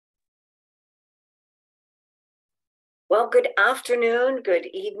Well, good afternoon, good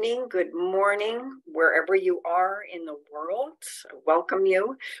evening, good morning, wherever you are in the world. I welcome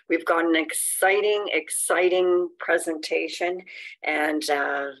you. We've got an exciting presentation. And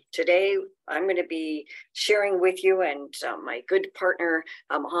today I'm going to be sharing with you and my good partner,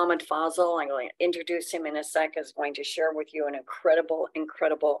 Mohamed Fazal. I'm going to introduce him in a sec, is going to share with you an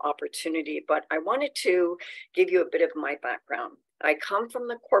incredible opportunity. But I wanted to give you a bit of my background. I come from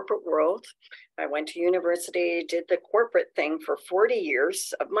the corporate world. I went to university, did the corporate thing for 40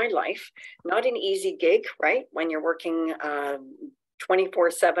 years of my life. Not an easy gig, right? When you're working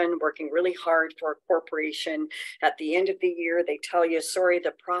 24/7, working really hard for a corporation. At the end of the year, they tell you, sorry,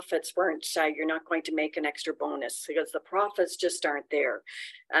 the profits weren't, you're not going to make an extra bonus because the profits just aren't there.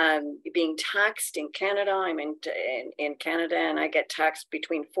 Being taxed in Canada, I'm in Canada, and I get taxed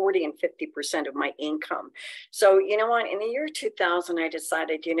between 40 and 50% of my income. So, you know what, in the year 2000, I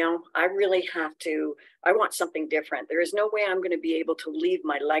decided, I really have to, I want something different. There is no way I'm going to be able to leave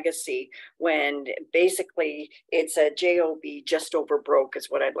my legacy when basically it's a job just over broke is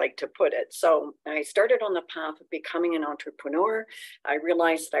what I'd like to put it. So I started on the path of becoming an entrepreneur. I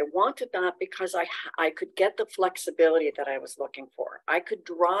realized that I wanted that because I could get the flexibility that I was looking for. I could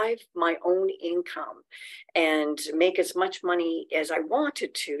drive my own income and make as much money as I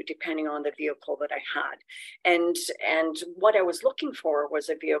wanted to, depending on the vehicle that I had. And what I was looking for was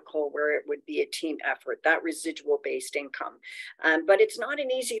a vehicle where it would be a team effort, that residual based income. But it's not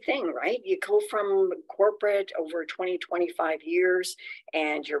an easy thing, right? You go from corporate over 20, 25 years,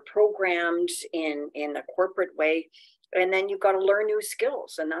 and you're programmed in the corporate way. And then you've got to learn new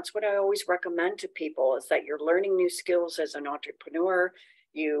skills. And that's what I always recommend to people, is that you're learning new skills as an entrepreneur.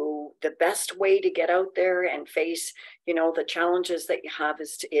 The best way to get out there and face, the challenges that you have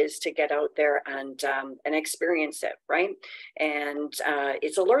is to get out there and experience it, right? And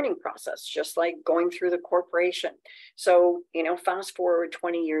it's a learning process, just like going through the corporation. So, fast forward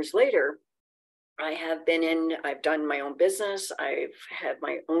 20 years later, I've done my own business. I've had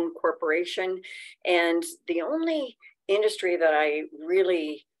my own corporation. And the only industry that I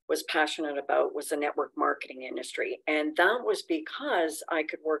really was passionate about was the network marketing industry. And that was because I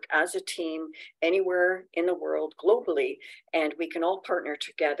could work as a team anywhere in the world globally, and we can all partner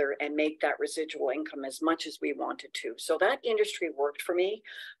together and make that residual income as much as we wanted to. So that industry worked for me.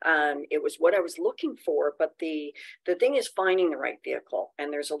 It was what I was looking for, but the thing is finding the right vehicle.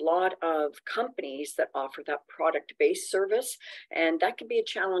 And there's a lot of companies that offer that product-based service, and that can be a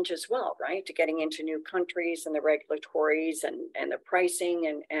challenge as well, right? To getting into new countries and the regulatories and the pricing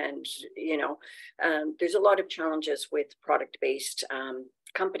and there's a lot of challenges with product-based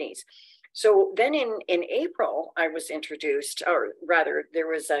companies. So then in April, I was introduced, or rather, there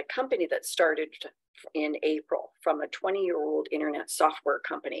was a company that started in April from a 20-year-old internet software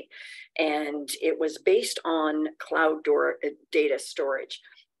company. And it was based on cloud data storage.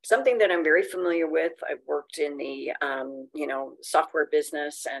 Something that I'm very familiar with. I've worked in the, software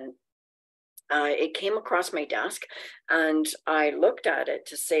business, and it came across my desk, and I looked at it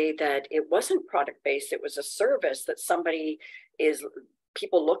to say that it wasn't product-based. It was a service that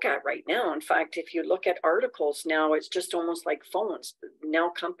people look at right now. In fact, if you look at articles now, it's just almost like phones. Now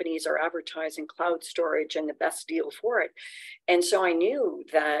companies are advertising cloud storage and the best deal for it. And so I knew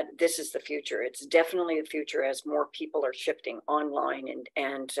that this is the future. It's definitely the future as more people are shifting online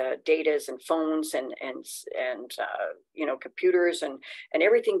and datas and phones and computers and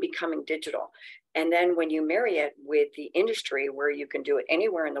everything becoming digital. And then when you marry it with the industry where you can do it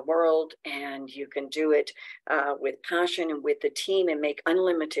anywhere in the world, and you can do it with passion and with the team and make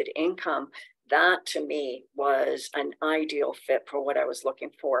unlimited income, that to me was an ideal fit for what I was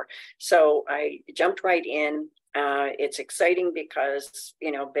looking for. So I jumped right in. It's exciting because,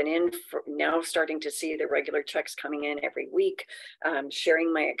 been in for now, starting to see the regular checks coming in every week,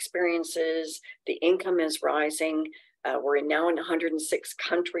 sharing my experiences. The income is rising. We're now in 106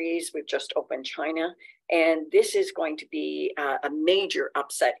 countries. We've just opened China. And this is going to be a major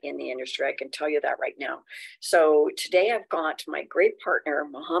upset in the industry. I can tell you that right now. So today I've got my great partner,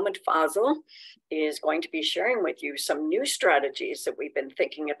 Mohamed Fazal, is going to be sharing with you some new strategies that we've been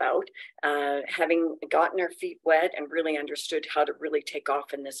thinking about, having gotten our feet wet and really understood how to really take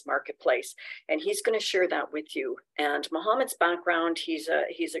off in this marketplace. And he's going to share that with you. And Mohamed's background, he's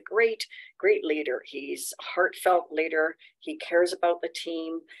a great leader. He's a heartfelt leader. He cares about the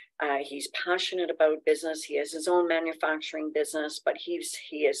team. He's passionate about business. He has his own manufacturing business, but he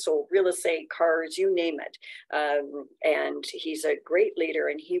has sold real estate, cars, you name it. And he's a great leader,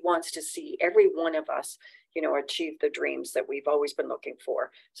 and he wants to see every one of us, achieve the dreams that we've always been looking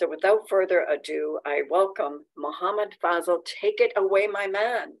for. So without further ado, I welcome Mohamed Fazal. Take it away, my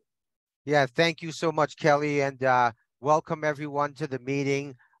man. Yeah, thank you so much, Kelly. And Welcome everyone to the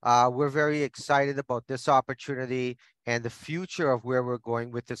meeting. We're very excited about this opportunity and the future of where we're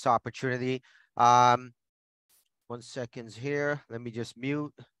going with this opportunity. 1 second here. Let me just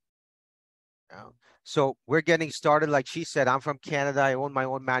mute. So we're getting started. Like she said, I'm from Canada. I own my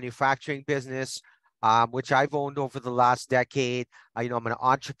own manufacturing business, which I've owned over the last decade. I'm an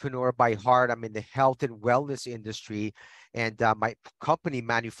entrepreneur by heart. I'm in the health and wellness industry, and my company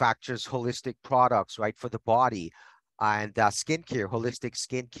manufactures holistic products, right, for the body and skincare, holistic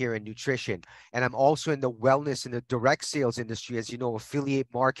skincare and nutrition. And I'm also in the wellness and the direct sales industry. As you know, affiliate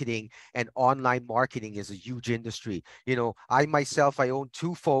marketing and online marketing is a huge industry. I myself, I own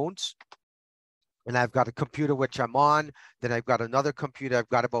 2 phones, and I've got a computer which I'm on. Then I've got another computer. I've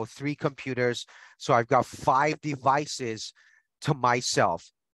got about 3 computers. So I've got 5 devices to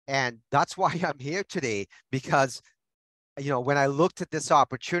myself. And that's why I'm here today, because when I looked at this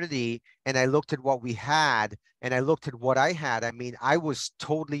opportunity and I looked at what we had and I looked at what I had, I mean, I was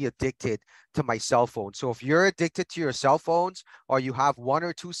totally addicted to my cell phone. So if you're addicted to your cell phones, or you have 1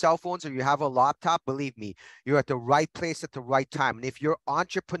 or 2 cell phones, or you have a laptop, believe me, you're at the right place at the right time. And if you're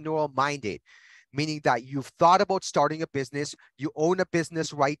entrepreneurial minded, meaning that you've thought about starting a business, you own a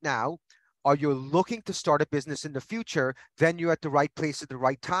business right now, or you're looking to start a business in the future, then you're at the right place at the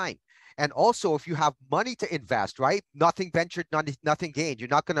right time. And also, if you have money to invest, right? Nothing ventured, nothing gained. You're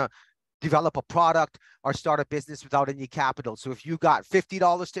not going to develop a product or start a business without any capital. So if you got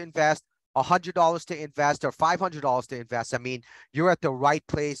 $50 to invest, $100 to invest, or $500 to invest, I mean, you're at the right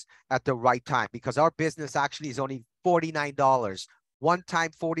place at the right time, because our business actually is only $49,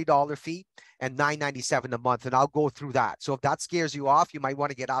 one-time $40 fee, and $9.97 a month. And I'll go through that. So if that scares you off, you might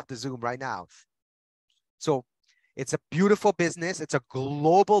want to get off the Zoom right now. So it's a beautiful business. It's a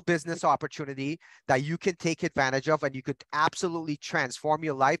global business opportunity that you can take advantage of, and you could absolutely transform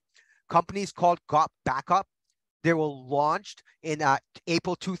your life. Companies called Gotbackup. They were launched in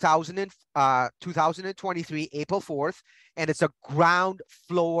April 2023, April 4th, and it's a ground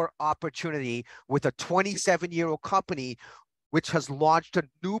floor opportunity with a 27-year-old company which has launched a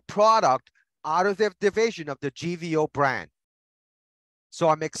new product out of their division of the GVO brand. So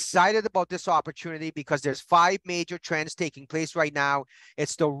I'm excited about this opportunity because there's 5 major trends taking place right now.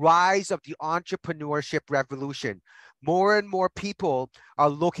 It's the rise of the entrepreneurship revolution. More and more people are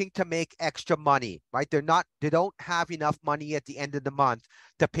looking to make extra money, right? They don't have enough money at the end of the month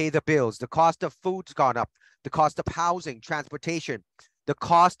to pay the bills. The cost of food's gone up, the cost of housing, transportation, the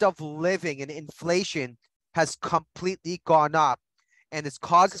cost of living and inflation has completely gone up. And it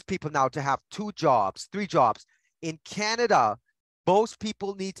causes people now to have 2 jobs, 3 jobs. In Canada, most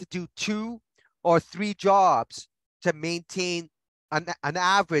people need to do 2 or 3 jobs to maintain an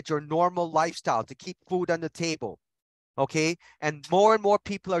average or normal lifestyle, to keep food on the table. Okay. And more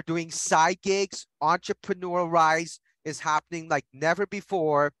people are doing side gigs. Entrepreneurial rise is happening like never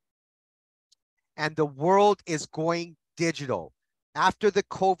before. And the world is going digital. After the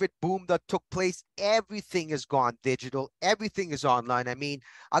COVID boom that took place, everything has gone digital. Everything is online. I mean,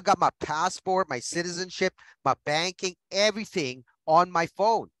 I got my passport, my citizenship, my banking, everything on my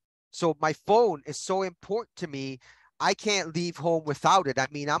phone. So my phone is so important to me. I can't leave home without it. I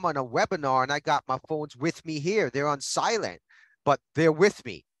mean, I'm on a webinar and I got my phones with me here. They're on silent, but they're with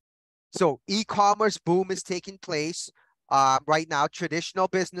me. So e-commerce boom is taking place. Right now, traditional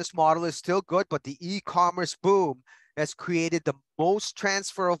business model is still good, but the e-commerce boom has created the most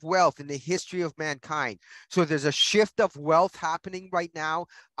transfer of wealth in the history of mankind. So there's a shift of wealth happening right now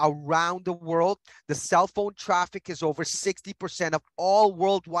around the world. The cell phone traffic is over 60% of all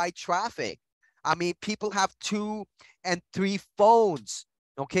worldwide traffic. I mean, people have 2 and 3 phones,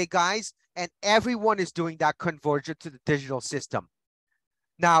 okay, guys? And everyone is doing that conversion to the digital system.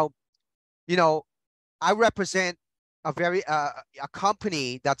 Now, I represent a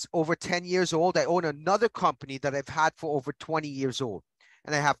company that's over 10 years old. I own another company that I've had for over 20 years old.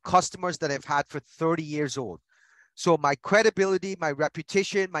 And I have customers that I've had for 30 years old. So my credibility, my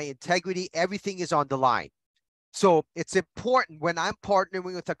reputation, my integrity, everything is on the line. So it's important when I'm partnering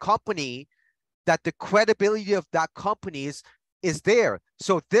with a company that the credibility of that company is there.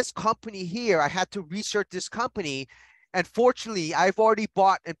 So this company here, I had to research this company. And fortunately, I've already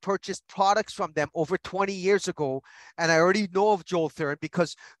bought and purchased products from them over 20 years ago. And I already know of Joel Theron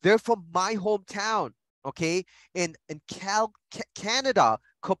because they're from my hometown, okay, in Canada,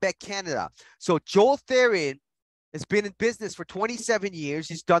 Quebec, Canada. So Joel Theron has been in business for 27 years.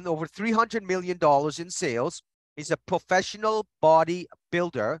 He's done over $300 million in sales. He's a professional body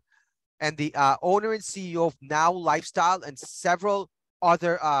builder and the owner and CEO of Now Lifestyle and several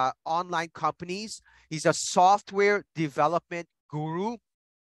other online companies. He's a software development guru.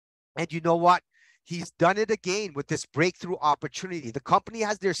 And you know what? He's done it again with this breakthrough opportunity. The company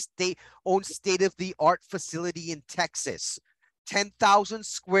has their own state-of-the-art facility in Texas, 10,000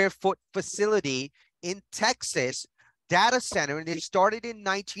 square foot facility in Texas, data center, and they started in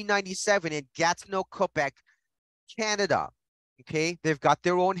 1997 in Gatineau, Quebec, Canada. Okay, they've got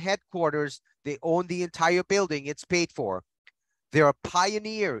their own headquarters. They own the entire building. It's paid for. They're a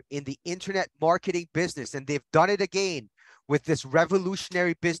pioneer in the internet marketing business, and they've done it again with this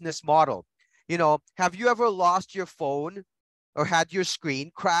revolutionary business model. You know, have you ever lost your phone or had your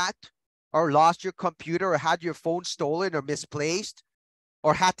screen cracked or lost your computer or had your phone stolen or misplaced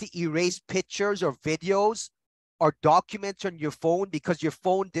or had to erase pictures or videos or documents on your phone because your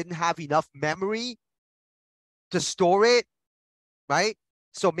phone didn't have enough memory to store it, right?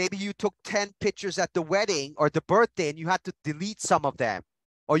 So maybe you took 10 pictures at the wedding or the birthday and you had to delete some of them,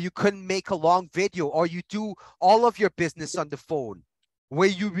 or you couldn't make a long video, or you do all of your business on the phone where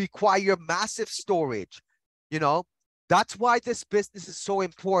you require massive storage. You know, that's why this business is so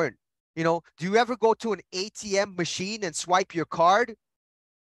important. You know, do you ever go to an ATM machine and swipe your card?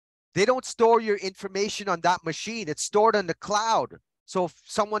 They don't store your information on that machine. It's stored on the cloud. So if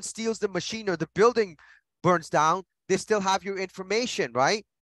someone steals the machine or the building burns down, they still have your information, right?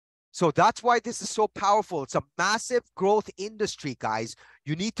 So that's why this is so powerful. It's a massive growth industry, guys.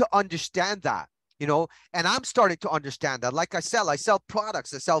 You need to understand that, you know, and I'm starting to understand that. Like I sell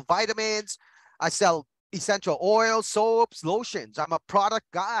products, I sell vitamins, I sell essential oils, soaps, lotions. I'm a product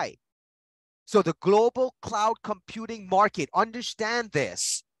guy. So the global cloud computing market, understand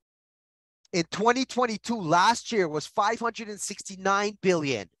this. In 2022, last year was 569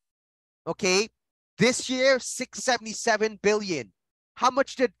 billion. Okay. This year, 677 billion. How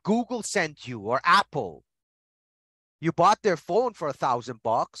much did Google send you or Apple? You bought their phone for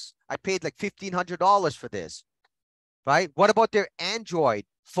 $1,000. I paid like $1,500 for this, right? What about their Android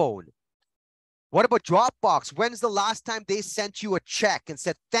phone? What about Dropbox? When's the last time they sent you a check and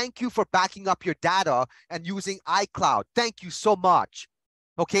said, thank you for backing up your data and using iCloud? Thank you so much.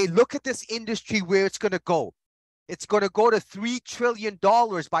 Okay, look at this industry where it's going to go. It's going to go to $3 trillion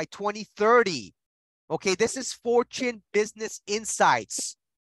by 2030. Okay, this is Fortune Business Insights,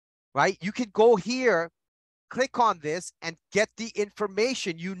 right? You can go here, click on this, and get the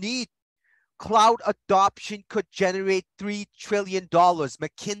information you need. Cloud adoption could generate $3 trillion.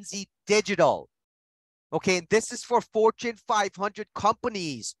 McKinsey Digital. Okay, and this is for Fortune 500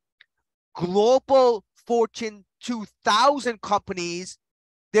 companies. Global Fortune 2000 companies,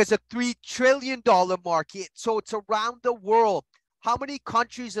 there's a $3 trillion market. So it's around the world. How many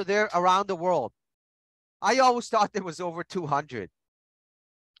countries are there around the world? I always thought there was over 200,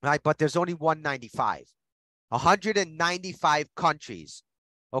 right? But there's only 195, 195 countries.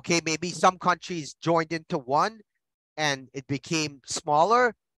 Okay, maybe some countries joined into one and it became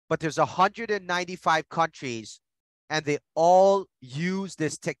smaller, but there's 195 countries and they all use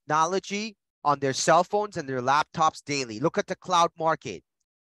this technology on their cell phones and their laptops daily. Look at the cloud market,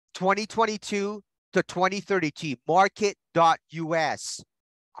 2022 to 2032, market.us.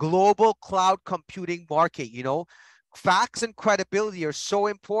 Global cloud computing market. You know, facts and credibility are so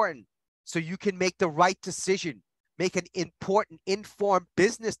important so you can make the right decision, make an important, informed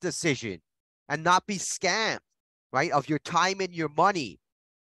business decision and not be scammed, right, of your time and your money.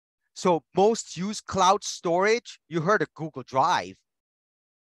 So most use cloud storage. You heard of Google Drive.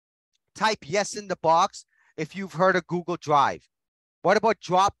 Type yes in the box if you've heard of Google Drive. What about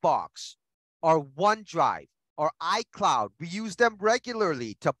Dropbox or OneDrive? Or iCloud? We use them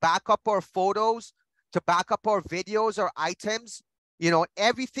regularly to back up our photos, to back up our videos or items. You know,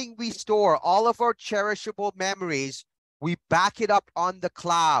 everything we store, all of our cherishable memories, we back it up on the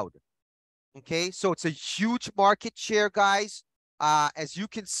cloud. Okay, so it's a huge market share, guys. As you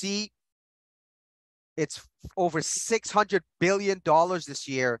can see, it's over $600 billion this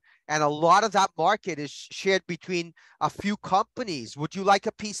year. And a lot of that market is shared between a few companies. Would you like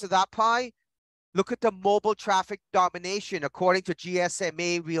a piece of that pie? Look at the mobile traffic domination according to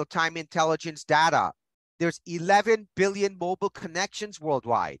GSMA real-time intelligence data. There's 11 billion mobile connections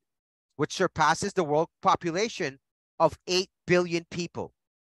worldwide, which surpasses the world population of 8 billion people.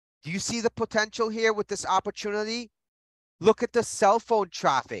 Do you see the potential here with this opportunity? Look at the cell phone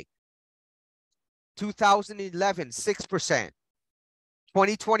traffic. 2011, 6%.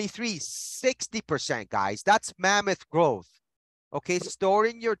 2023, 60%, guys. That's mammoth growth. Okay,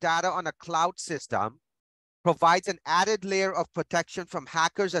 storing your data on a cloud system provides an added layer of protection from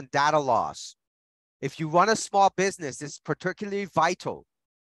hackers and data loss. If you run a small business, it's particularly vital,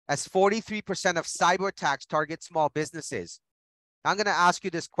 as 43% of cyber attacks target small businesses. I'm going to ask you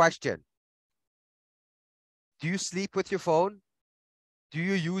this question. Do you sleep with your phone? Do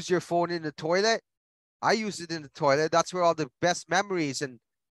you use your phone in the toilet? I use it in the toilet. That's where all the best memories and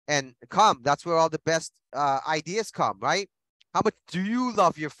come. That's where all the best ideas come, right? How much do you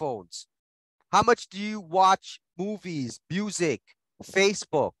love your phones? How much do you watch movies, music,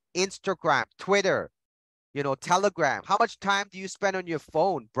 Facebook, Instagram, Twitter, Telegram? How much time do you spend on your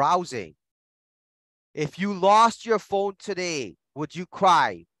phone browsing? If you lost your phone today, would you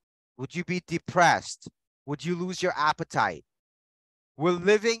cry? Would you be depressed? Would you lose your appetite? We're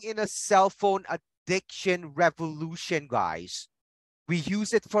living in a cell phone addiction revolution, guys. We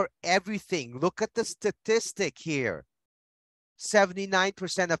use it for everything. Look at the statistic here.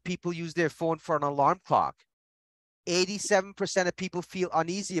 79% of people use their phone for an alarm clock. 87% of people feel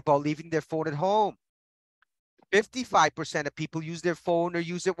uneasy about leaving their phone at home. 55% of people use their phone or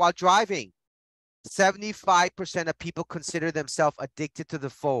use it while driving. 75% of people consider themselves addicted to the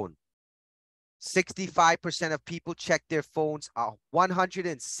phone. 65% of people check their phones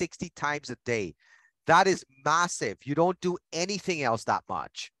 160 times a day. That is massive. You don't do anything else that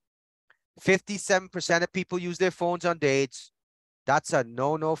much. 57% of people use their phones on dates. That's a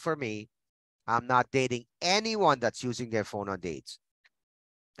no-no for me. I'm not dating anyone that's using their phone on dates.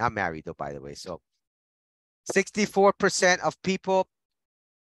 I'm married though, by the way. So 64% of people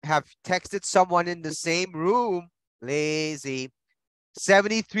have texted someone in the same room. Lazy.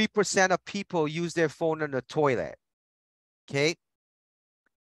 73% of people use their phone on the toilet. Okay.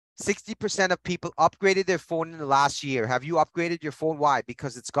 60% of people upgraded their phone in the last year. Have you upgraded your phone? Why?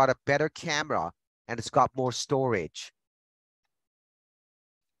 Because it's got a better camera and it's got more storage.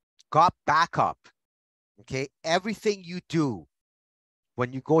 Got backup. Okay. Everything you do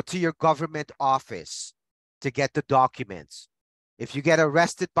when you go to your government office to get the documents, if you get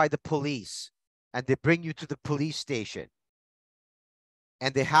arrested by the police and they bring you to the police station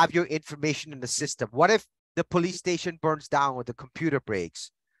and they have your information in the system, what if the police station burns down or the computer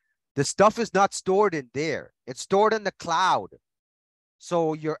breaks? The stuff is not stored in there. It's stored in the cloud.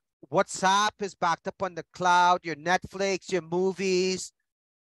 So your WhatsApp is backed up on the cloud, your Netflix, your movies,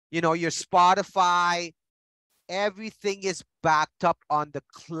 your Spotify, everything is backed up on the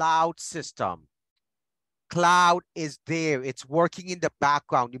cloud system. Cloud is there. It's working in the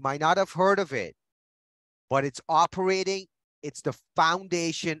background. You might not have heard of it, but it's operating. It's the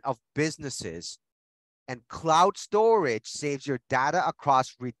foundation of businesses. And cloud storage saves your data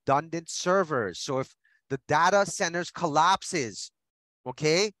across redundant servers. So if the data centers collapses,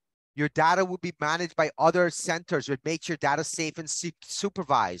 okay, your data will be managed by other centers, which makes your data safe and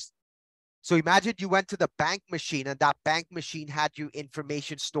supervised. So imagine you went to the bank machine and that bank machine had your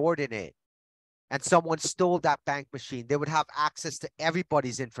information stored in it, and someone stole that bank machine. They would have access to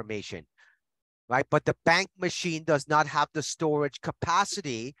everybody's information, right? But the bank machine does not have the storage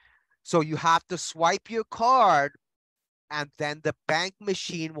capacity. So you have to swipe your card and then the bank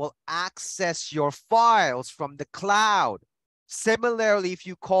machine will access your files from the cloud. Similarly, if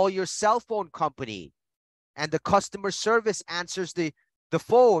you call your cell phone company and the customer service answers the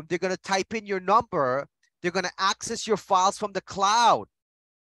phone, they're going to type in your number. They're going to access your files from the cloud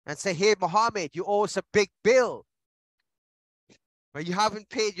and say, hey, Mohammed, you owe us a big bill. But you haven't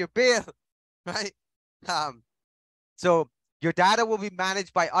paid your bill, right? So your data will be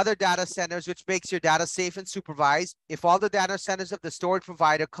managed by other data centers, which makes your data safe and supervised. If all the data centers of the storage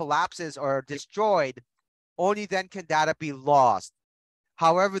provider collapses or are destroyed, only then can data be lost.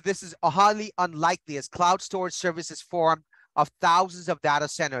 However, this is highly unlikely as cloud storage services form of thousands of data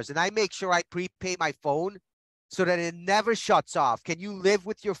centers. And I make sure I prepay my phone so that it never shuts off. Can you live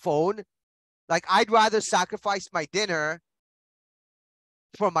with your phone? Like, I'd rather sacrifice my dinner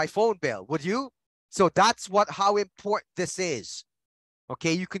for my phone bill. Would you? So that's how important this is.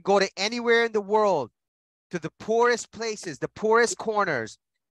 Okay, you can go to anywhere in the world, to the poorest places, the poorest corners,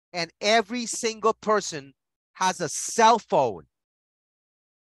 and every single person has a cell phone.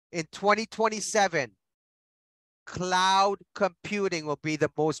 In 2027, cloud computing will be the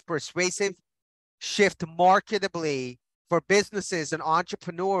most persuasive shift marketably for businesses and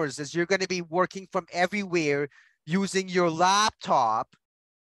entrepreneurs, as you're going to be working from everywhere using your laptop,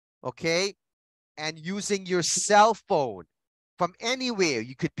 okay, and using your cell phone from anywhere.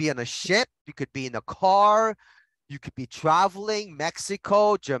 You could be on a ship, you could be in a car, you could be traveling,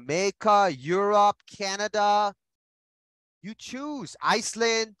 Mexico, Jamaica, Europe, Canada. You choose.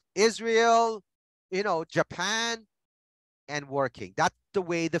 Iceland, Israel, Japan, and working. That's the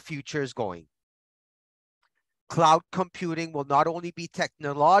way the future is going. Cloud computing will not only be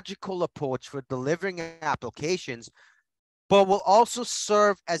technological approach for delivering applications, but will also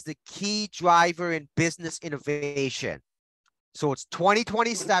serve as the key driver in business innovation. So it's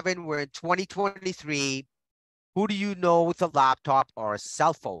 2027, we're in 2023. Who do you know with a laptop or a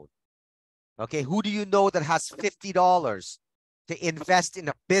cell phone? Okay, who do you know that has $50 to invest in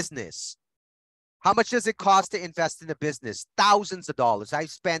a business? How much does it cost to invest in a business? Thousands of dollars.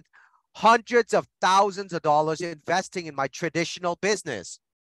 I've spent hundreds of thousands of dollars investing in my traditional business.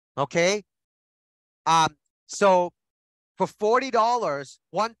 Okay. So for $40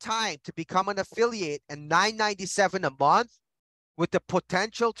 one time to become an affiliate and $9.97 a month with the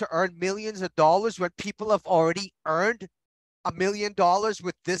potential to earn millions of dollars when people have already earned $1 million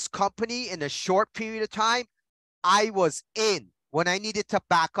with this company in a short period of time, I was in. When I needed to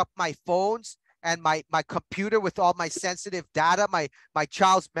back up my phones and my computer with all my sensitive data, my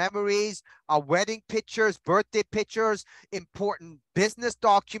child's memories, wedding pictures, birthday pictures, important business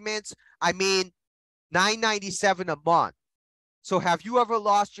documents. I mean, $9.97 a month. So have you ever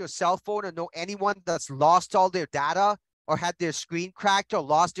lost your cell phone or know anyone that's lost all their data or had their screen cracked or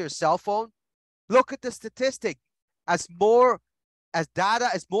lost their cell phone? Look at the statistic. As more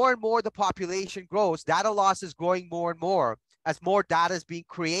and more the population grows, data loss is growing more and more as more data is being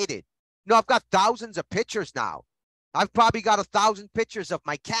created. You know, I've got thousands of pictures now. I've probably got 1,000 pictures of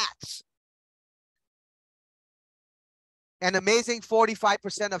my cats. An amazing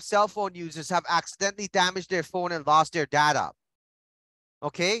 45% of cell phone users have accidentally damaged their phone and lost their data.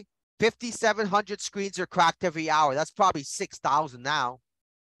 Okay, 5,700 screens are cracked every hour. That's probably 6,000 now.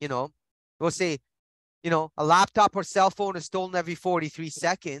 You know, we'll say, you know, a laptop or cell phone is stolen every 43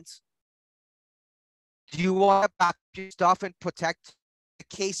 seconds. Do you want to back your stuff and protect the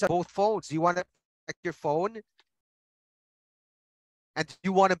case of both phones? Do you want to protect your phone? And do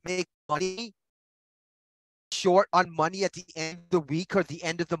you want to make money short on money at the end of the week or the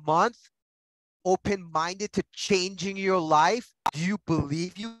end of the month? Open-minded to changing your life? Do you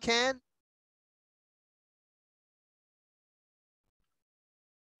believe you can?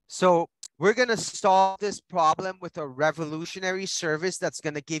 So we're going to solve this problem with a revolutionary service that's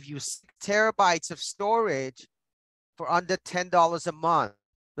going to give you 6 terabytes of storage for under $10 a month.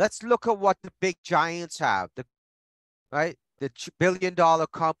 Let's look at what the big giants have, right? The billion-dollar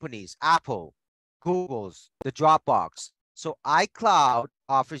companies, Apple, Google's, the Dropbox. So iCloud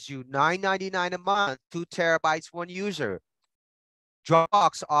offers you $9.99 a month, 2 terabytes, 1 user.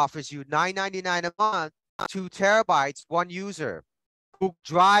 Dropbox offers you $9.99 a month, 2 terabytes, 1 user. Google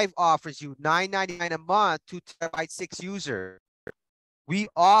Drive offers you $9.99 a month, 2 terabytes, 6 user. We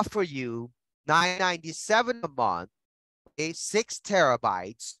offer you $9.97 a month, 6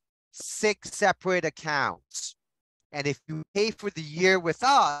 terabytes, 6 separate accounts. And if you pay for the year with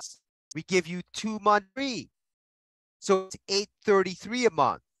us, we give you 2 months free. So it's $8.33 a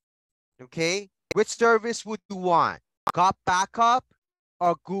month. Okay. Which service would you want? Gotbackup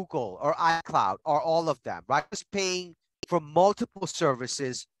or Google or iCloud or all of them, right? I was paying for multiple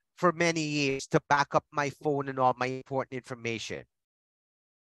services for many years to back up my phone and all my important information.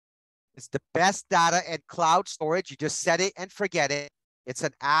 It's the best data and cloud storage. You just set it and forget it. It's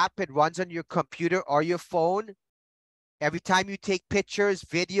an app. It runs on your computer or your phone. Every time you take pictures,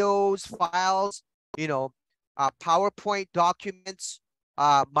 videos, files, you know, PowerPoint documents,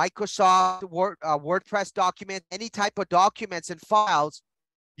 Microsoft Word, WordPress documents, any type of documents and files,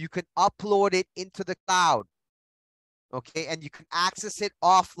 you can upload it into the cloud. Okay, and you can access it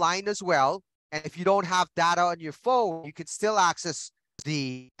offline as well. And if you don't have data on your phone, you can still access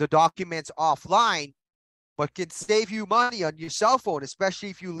the documents offline, but can save you money on your cell phone, especially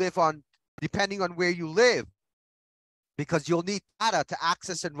if you live on, depending on where you live, because you'll need data to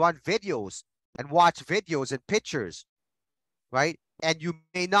access and run videos and watch videos and pictures, right? And you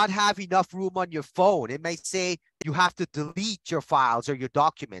may not have enough room on your phone. It may say you have to delete your files or your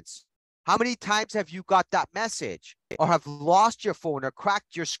documents. How many times have you got that message or have lost your phone or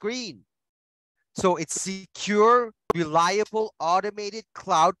cracked your screen? So it's secure, reliable, automated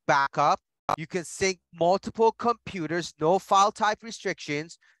cloud backup. You can sync multiple computers, no file type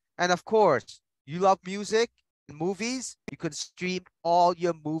restrictions. And of course, you love music and movies. You can stream all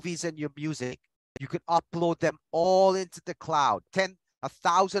your movies and your music. You can upload them all into the cloud,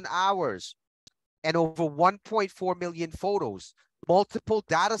 1,000 hours and over 1.4 million photos. Multiple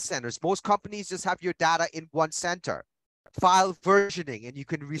data centers. Most companies just have your data in one center. File versioning, and you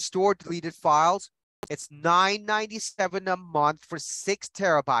can restore deleted files. It's $9.97 a month for 6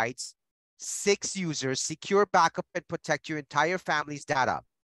 terabytes, 6 users, secure backup and protect your entire family's data.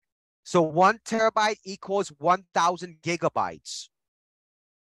 So 1 terabyte equals 1,000 gigabytes.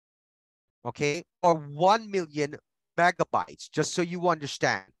 Okay, or 1 million megabytes, just so you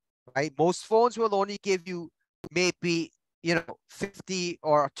understand, right? Most phones will only give you maybe, you know, 50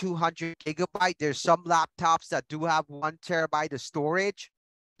 or 200 gigabyte. There's some laptops that do have 1 terabyte of storage,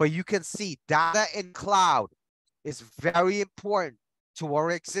 but you can see data in cloud is very important to our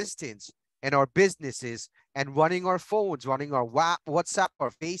existence. and our businesses and running our phones, running our WhatsApp,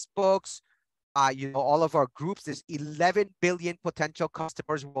 our Facebooks, all of our groups. There's 11 billion potential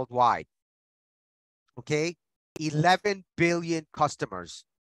customers worldwide. Okay, 11 billion customers.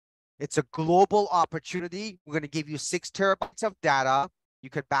 It's a global opportunity. We're going to give you 6 terabytes of data. You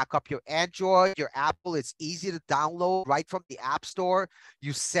can back up your Android, your Apple. It's easy to download right from the App Store.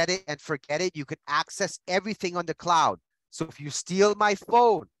 You set it and forget it. You can access everything on the cloud. So if you steal my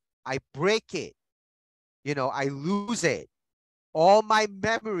phone, I break it, I lose it. All my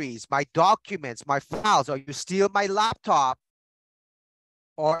memories, my documents, my files, or you steal my laptop,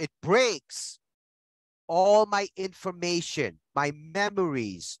 or it breaks, all my information, my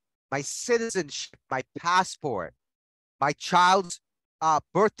memories, my citizenship, my passport, my child's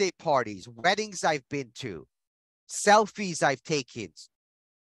birthday parties, weddings I've been to, selfies I've taken,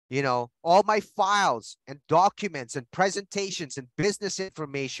 all my files and documents and presentations and business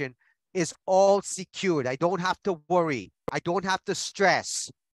information is all secured. I don't have to worry. I don't have to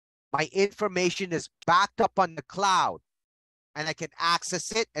stress. My information is backed up on the cloud, and I can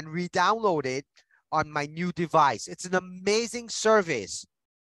access it and re-download it on my new device. It's an amazing service.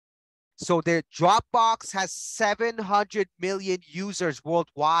 So their Dropbox has 700 million users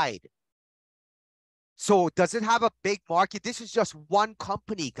worldwide. So does it have a big market? This is just one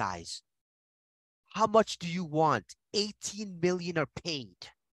company, guys. How much do you want? 18 million are paid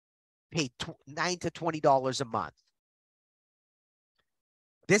 $9 to $20 a month.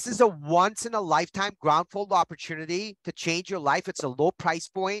 This is a once-in-a-lifetime ground-floor opportunity to change your life. It's a low price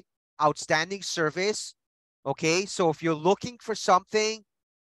point, outstanding service. Okay, so if you're looking for something,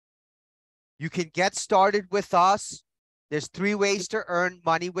 you can get started with us. There's 3 ways to earn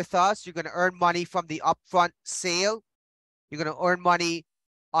money with us. You're going to earn money from the upfront sale. You're going to earn money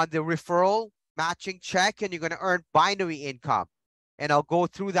on the referral matching check, and you're going to earn binary income. And I'll go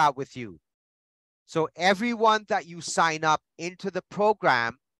through that with you. So everyone that you sign up into the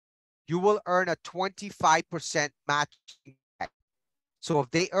program, you will earn a 25% matching check. So if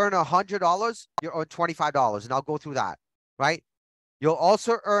they earn $100, you earn $25, and I'll go through that, right? You'll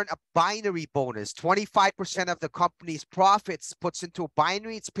also earn a binary bonus. 25% of the company's profits puts into a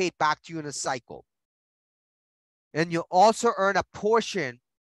binary. It's paid back to you in a cycle. And you'll also earn a portion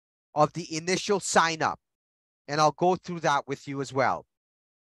of the initial sign up. And I'll go through that with you as well.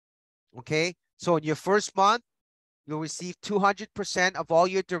 Okay? So in your first month, you'll receive 200% of all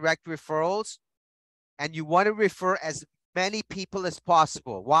your direct referrals. And you want to refer as many people as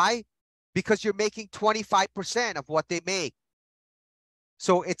possible. Why? Because you're making 25% of what they make.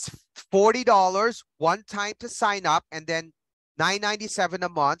 So it's $40 one time to sign up, and then $9.97 a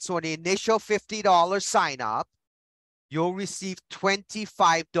month. So an initial $50 sign up, you'll receive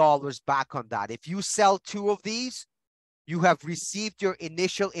 $25 back on that. If you sell 2 of these, you have received your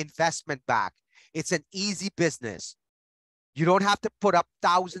initial investment back. It's an easy business. You don't have to put up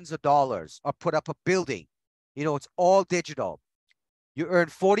thousands of dollars or put up a building. It's all digital. You earn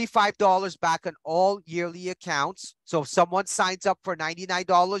 $45 back on all yearly accounts. So if someone signs up for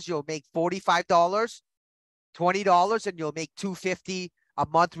 $99, you'll make $45, $20, and you'll make $250 a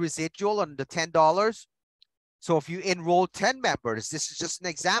month residual on the $10. So if you enroll 10 members, this is just an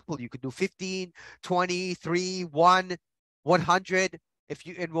example. You could do 15, 20, 3, 1, 100. If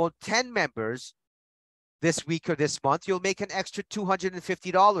you enroll 10 members this week or this month, you'll make an extra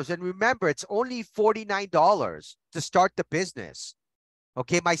 $250. And remember, it's only $49 to start the business.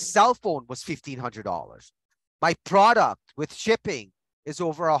 Okay, my cell phone was $1,500. My product with shipping is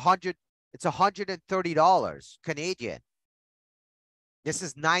over $100. It's $130 Canadian. This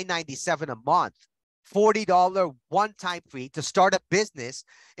is $9.97 a month. $40 one-time fee to start a business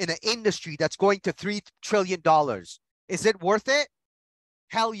in an industry that's going to $3 trillion. Is it worth it?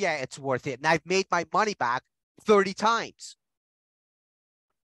 Hell yeah, it's worth it. And I've made my money back 30 times.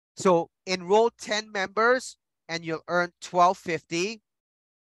 So enroll 10 members and you'll earn $1,250.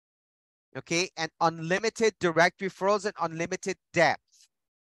 Okay, and unlimited direct referrals and unlimited depth.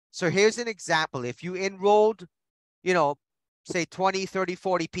 So here's an example. If you enrolled, say 20, 30,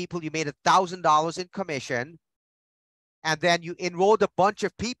 40 people, you made $1,000 in commission, and then you enrolled a bunch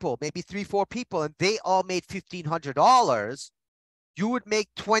of people, maybe 3, 4 people, and they all made $1,500, you would make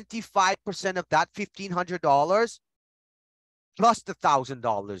 25% of that $1,500 plus the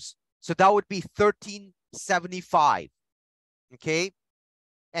 $1,000. So that would be $1,375. Okay,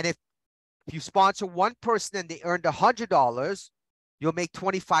 and if you sponsor one person and they earned $100, you'll make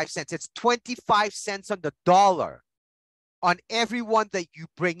 25 cents. It's 25 cents on the dollar on everyone that you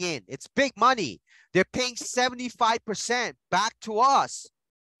bring in. It's big money. They're paying 75% back to us.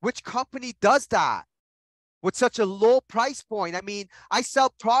 Which company does that with such a low price point? I mean, I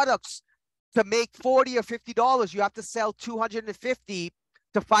sell products To make $40 or $50, you have to sell $250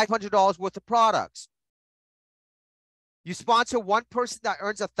 to $500 worth of products. You sponsor one person that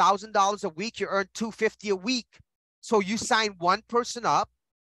earns $1,000 a week, you earn $250 a week. So you sign one person up,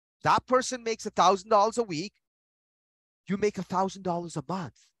 that person makes $1,000 a week, you make $1,000 a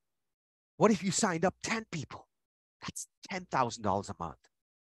month. What if you signed up 10 people? That's $10,000 a month.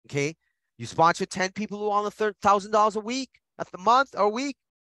 Okay, you sponsor 10 people who want $1,000 a week, at the month or a week,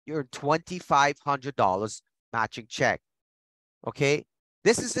 you earn $2,500 matching check. Okay,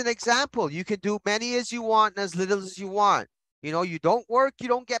 this is an example. You can do many as you want and as little as you want. You know, you don't work, you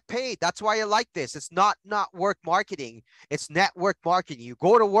don't get paid. That's why I like this. It's not work marketing. It's network marketing. You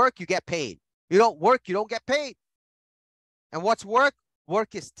go to work, you get paid. You don't work, you don't get paid. And what's work?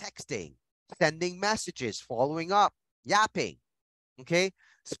 Work is texting, sending messages, following up, yapping. Okay,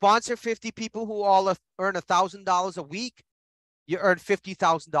 sponsor 50 people who all earn $1,000 a week. You earn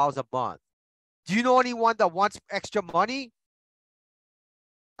 $50,000 a month. Do you know anyone that wants extra money?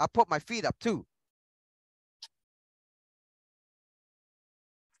 I'll put my feet up too.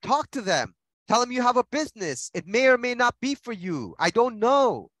 Talk to them. Tell them you have a business. It may or may not be for you. I don't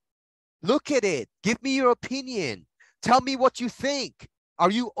know. Look at it. Give me your opinion. Tell me what you think.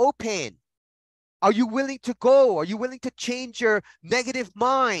 Are you open? Are you willing to go? Are you willing to change your negative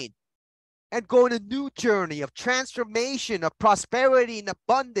mind and go on a new journey of transformation, of prosperity and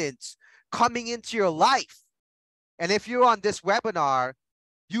abundance coming into your life? And if you're on this webinar,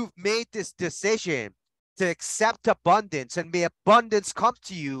 you've made this decision to accept abundance, and may abundance come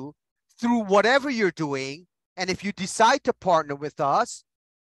to you through whatever you're doing. And if you decide to partner with us,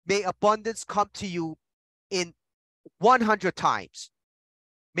 may abundance come to you in 100 times.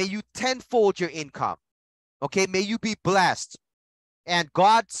 May you tenfold your income. Okay, may you be blessed. And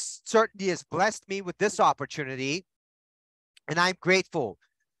God certainly has blessed me with this opportunity, and I'm grateful.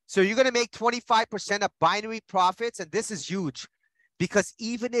 So you're going to make 25% of binary profits, and this is huge, because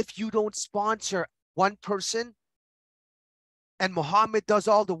even if you don't sponsor one person, and Mohamed does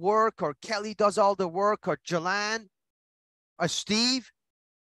all the work, or Kelly does all the work, or Jalan, or Steve,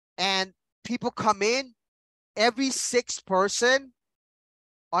 and people come in, every 6th person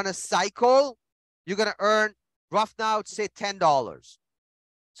on a cycle, you're going to earn, rough now, say $10.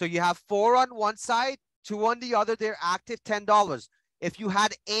 So you have 4 on one side, 2 on the other, they're active, $10. If you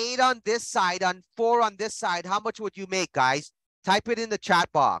had 8 on this side, on 4 on this side, how much would you make, guys? Type it in the chat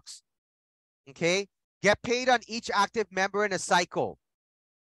box. Okay, get paid on each active member in a cycle.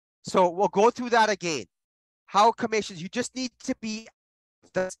 So we'll go through that again. How commissions, you just need to be,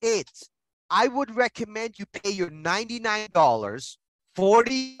 that's it. I would recommend you pay your $99,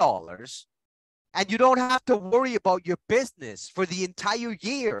 $40, and you don't have to worry about your business for the entire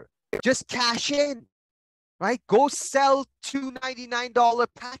year. Just cash in, right? Go sell two $99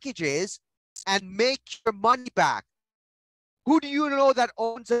 packages and make your money back. Who do you know that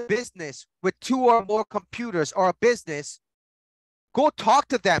owns a business with 2 or more computers, or a business? Go talk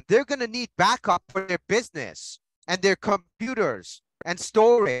to them. They're going to need backup for their business and their computers and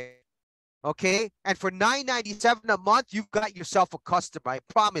storage. Okay? And for $9.97 a month, you've got yourself a customer, I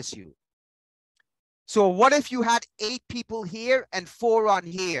promise you. So what if you had 8 people here and 4 on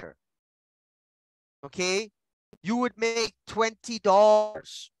here? Okay? You would make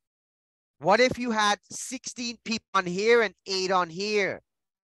 $20. What if you had 16 people on here and 8 on here?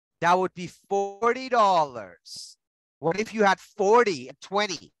 That would be $40. What if you had 40 and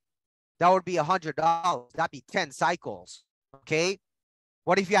 20? That would be $100. That'd be 10 cycles. Okay?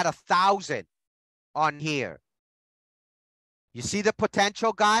 What if you had 1,000 on here? You see the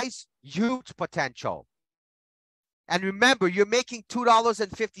potential, guys? Huge potential. And remember, you're making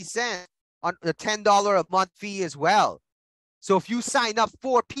 $2.50 on the $10 a month fee as well. So if you sign up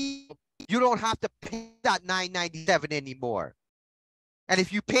 4 people, you don't have to pay that $9.97 anymore. And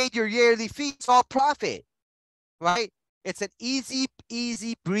if you paid your yearly fee, it's all profit, right? It's an easy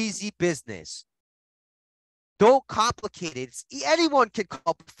breezy business. Don't complicate it. Anyone can come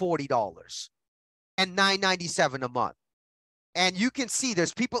up with $40 and $9.97 a month. And you can see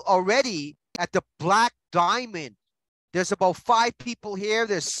there's people already at the Black Diamond. There's about 5 people here.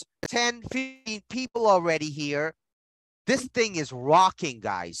 There's 10, 15 people already here. This thing is rocking,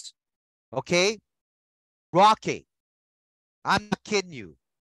 guys. Okay? Rocking. I'm not kidding you.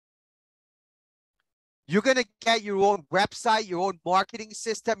 You're going to get your own website, your own marketing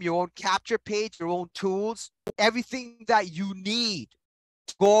system, your own capture page, your own tools, everything that you need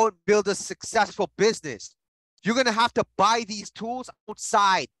to go and build a successful business. You're going to have to buy these tools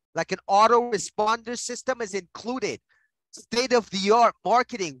outside, like an autoresponder system is included. State-of-the-art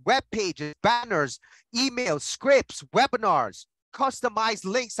marketing, web pages, banners, emails, scripts, webinars, customized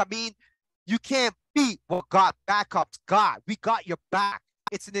links. I mean, You can't beat what Gotbackup's got. We got your back.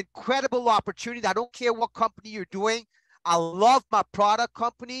 It's an incredible opportunity. I don't care what company you're doing. I love my product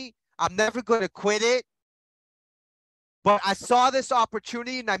company. I'm never going to quit it. But I saw this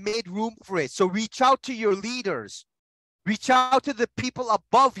opportunity and I made room for it. So reach out to your leaders. Reach out to the people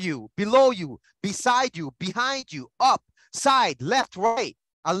above you, below you, beside you, behind you, up, side, left, right,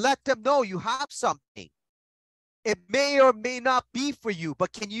 and let them know you have something. It may or may not be for you,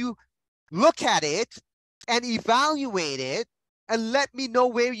 but can you look at it and evaluate it and let me know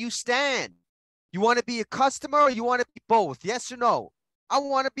where you stand? You want to be a customer or you want to be both? Yes or no? I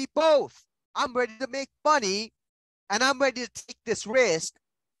want to be both. I'm ready to make money and I'm ready to take this risk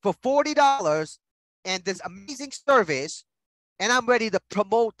for $40 and this amazing service, and I'm ready to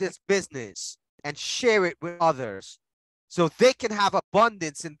promote this business and share it with others so they can have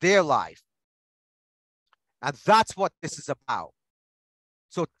abundance in their life. And that's what this is about.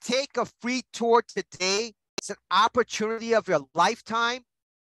 So take a free tour today. It's an opportunity of your lifetime.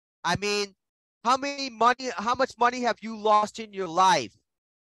 I mean, how much money have you lost in your life?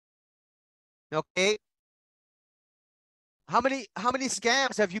 Okay. How many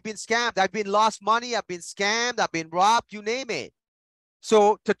scams have you been scammed? I've been lost money, I've been scammed, I've been robbed, you name it.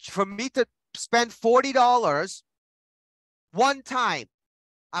 So for me to spend $40 one time,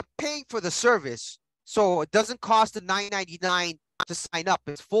 I'm paying for the service. So it doesn't cost the $9.99 to sign up.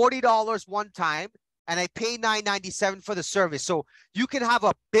 It's $40 one time, and I pay $9.97 for the service. So you can have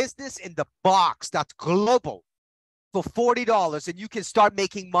a business in the box that's global for $40, and you can start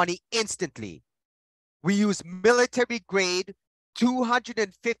making money instantly. We use military-grade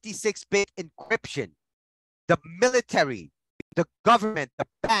 256-bit encryption. The military, the government, the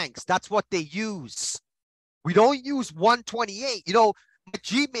banks, that's what they use. We don't use 128. You know, my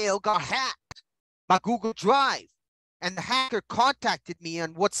Gmail got hacked, my Google Drive, and the hacker contacted me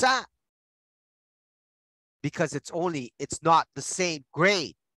on WhatsApp because it's not the same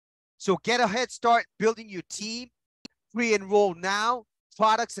grade. So get a head start building your team, pre-enroll now,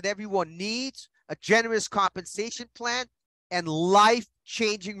 products that everyone needs, a generous compensation plan, and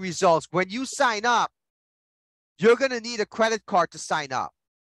life-changing results. When you sign up, you're going to need a credit card to sign up.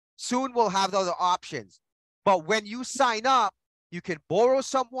 Soon we'll have other options. But when you sign up, you can borrow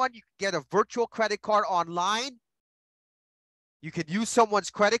someone, you can get a virtual credit card online. You can use someone's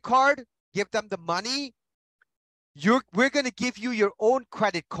credit card, give them the money. We're going to give you your own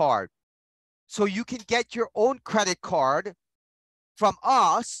credit card. So you can get your own credit card from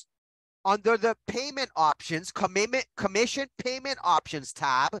us under the payment options, commission payment options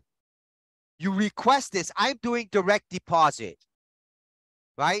tab. You request this. I'm doing direct deposit,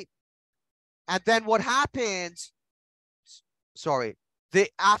 right? And then what happens,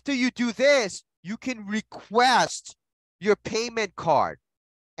 after you do this, you can request your payment card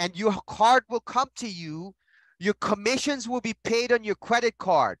and your card will come to you. Your commissions will be paid on your credit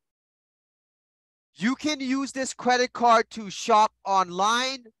card. You can use this credit card to shop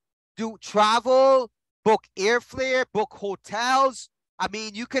online, do travel, book airfare, book hotels. I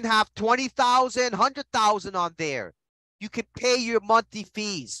mean, you can have 20,000, 100,000 on there. You can pay your monthly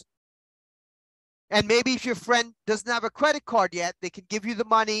fees. And maybe if your friend doesn't have a credit card yet, they can give you the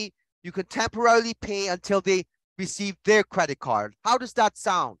money. You can temporarily pay until they receive their credit card. How does that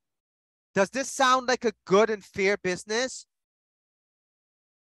sound? Does this sound like a good and fair business?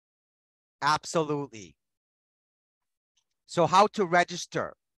 Absolutely. So how to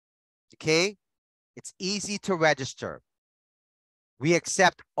register? Okay, it's easy to register. We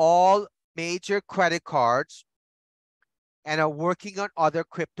accept all major credit cards and are working on other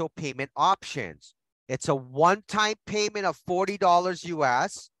crypto payment options. It's a one-time payment of $40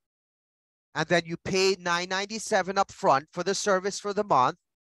 US, and then you pay $9.97 up front for the service for the month,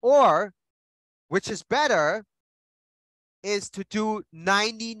 or, which is better, is to do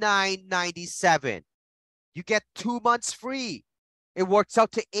 $99.97. You get 2 months free. It works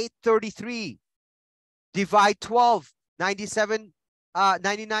out to $833. Divide 12,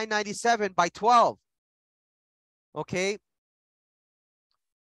 $99.97 by 12. Okay.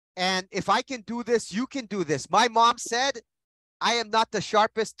 And if I can do this, you can do this. My mom said, I am not the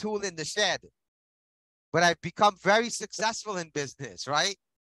sharpest tool in the shed, but I've become very successful in business, right?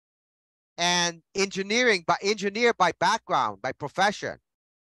 And engineer by background, by profession.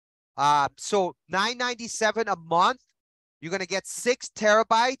 So $9.97 a month, you're going to get 6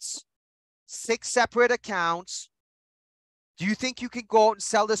 terabytes, 6 separate accounts. Do you think you can go out and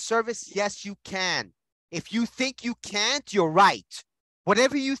sell the service? Yes, you can. If you think you can't, you're right.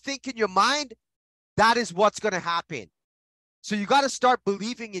 Whatever you think in your mind, that is what's going to happen. So you got to start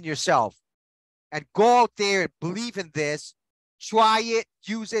believing in yourself and go out there and believe in this. Try it,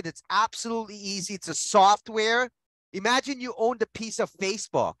 use it. It's absolutely easy. It's a software. Imagine you owned a piece of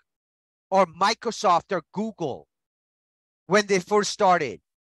Facebook or Microsoft or Google when they first started.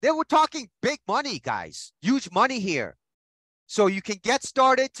 They were talking big money, guys. Huge money here. So you can get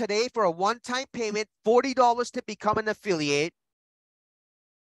started today for a one-time payment, $40 to become an affiliate.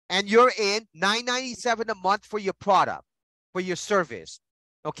 And you're in $9.97 a month for your product, for your service.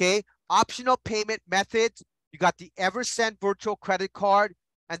 Okay? Optional payment methods. You got the Eversend virtual credit card,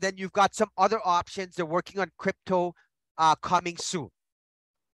 and then you've got some other options. They're working on crypto coming soon.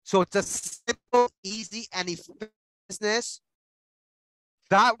 So it's a simple, easy, and efficient business.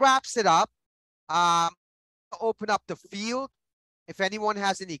 That wraps it up. Open up the field. If anyone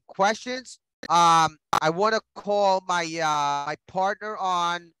has any questions, I want to call my my partner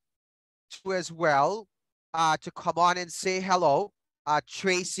on as well to come on and say hello.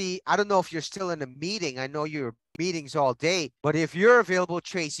 Tracy, I don't know if you're still in a meeting. I know you're meetings all day, but if you're available,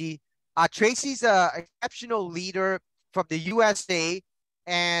 Tracy, Tracy's an exceptional leader from the USA,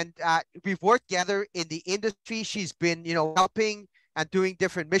 and we've worked together in the industry. She's been, you know, helping and doing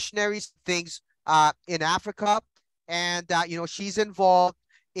different missionaries things in Africa, and you know, she's involved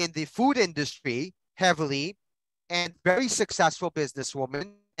in the food industry heavily, and very successful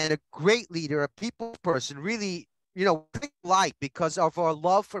businesswoman and a great leader, a people person, really, you know, like because of our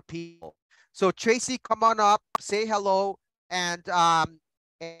love for people. So Tracy, come on up, say hello, and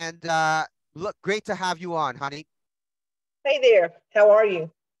look, great to have you on, honey. Hey there, how are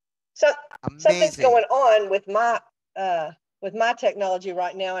you? So something's Amazing. going on with my technology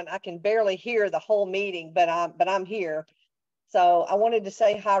right now, and I can barely hear the whole meeting, but I'm here. So I wanted to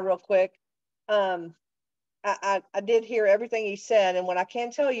say hi real quick. I did hear everything he said, and what I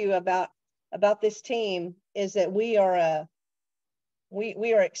can tell you about this team is that we are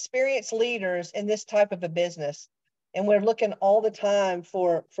experienced leaders in this type of a business, and we're looking all the time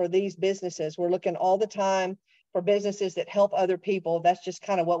for these businesses. We're looking all the time for businesses that help other people. That's just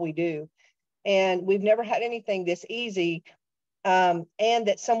kind of what we do, and we've never had anything this easy, and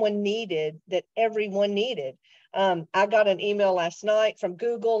that someone needed, that everyone needed. I got an email last night from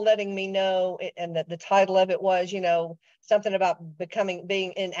Google letting me know, and the title of it was, you know, something about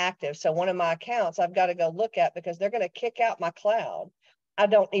being inactive. So one of my accounts I've got to go look at because they're going to kick out my cloud. I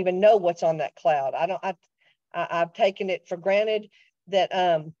don't even know what's on that cloud. I've taken it for granted that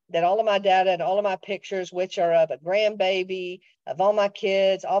all of my data and all of my pictures, which are of a grandbaby, of all my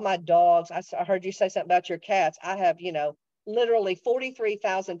kids, all my dogs. I heard you say something about your cats. I have, you know, literally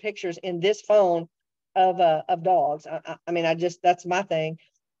 43,000 pictures in this phone of dogs. I mean, that's my thing.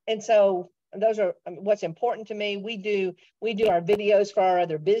 And so those are what's important to me. We do our videos for our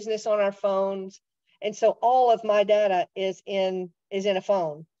other business on our phones. And so all of my data is in a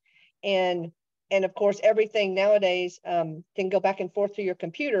phone. And of course, everything nowadays can go back and forth to your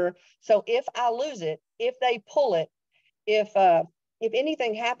computer. So if I lose it, if they pull it, if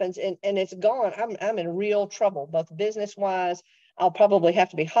anything happens and it's gone, I'm in real trouble, both business wise. I'll probably have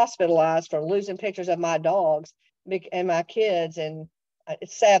to be hospitalized for losing pictures of my dogs and my kids. And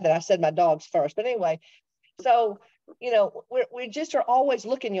it's sad that I said my dogs first, but anyway, so, you know, we just are always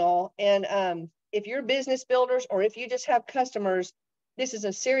looking, y'all. And if you're business builders or if you just have customers, this is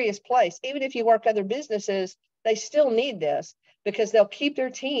a serious place. Even if you work other businesses, they still need this because they'll keep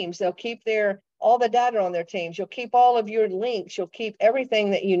their teams. They'll keep all the data on their teams. You'll keep all of your links. You'll keep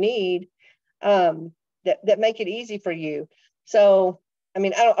everything that you need that make it easy for you. So, I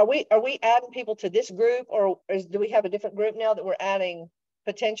mean, are we adding people to this group, or do we have a different group now that we're adding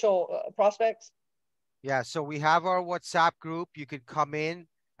potential prospects? Yeah, so we have our WhatsApp group. You can come in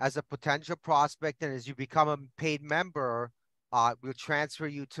as a potential prospect, and as you become a paid member, we'll transfer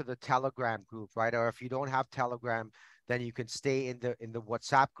you to the Telegram group, right? Or if you don't have Telegram, then you can stay in the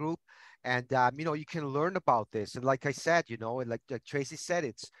WhatsApp group, and you know, you can learn about this. And like I said, you know, and like Tracy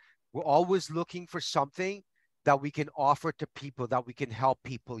said, we're always looking for something that we can offer to people, that we can help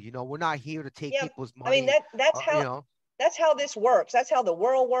people. You know, we're not here to take people's money. I mean, that's how, you know, that's how this works. That's how the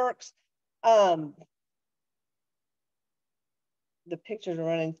world works. The pictures are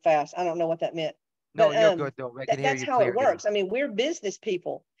running fast. I don't know what that meant. No, but, you're good though. I can hear you how it clearly. works. I mean, we're business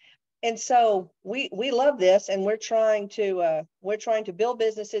people. And so we love this, and we're trying to build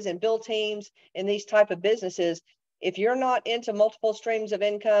businesses and build teams in these type of businesses. If you're not into multiple streams of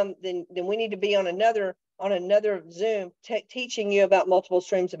income, then we need to be on another Zoom teaching you about multiple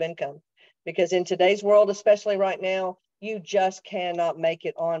streams of income, because in today's world, especially right now, you just cannot make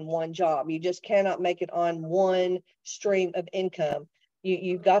it on one job. You just cannot make it on one stream of income.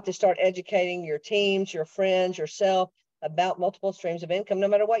 You've got to start educating your teams, your friends, yourself about multiple streams of income, no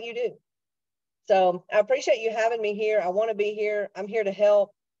matter what you do. So I appreciate you having me here. I want to be here. I'm here to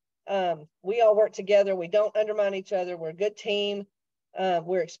help. We all work together. We don't undermine each other. We're a good team.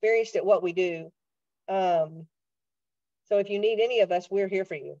 We're experienced at what we do. So if you need any of us, we're here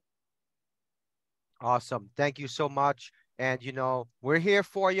for you. Awesome. Thank you so much. And we're here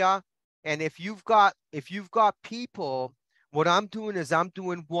for you. And if you've got people, what I'm doing is I'm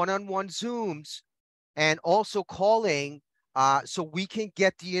doing one-on-one Zooms and also calling so we can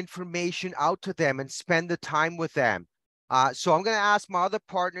get the information out to them and spend the time with them. So I'm going to ask my other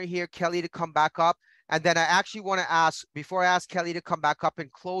partner here, Kelly, to come back up. And then I actually want to ask, before I ask Kelly to come back up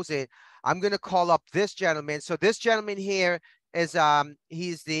and close it, I'm going to call up this gentleman. So this gentleman here is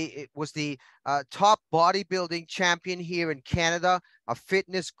was the top bodybuilding champion here in Canada, a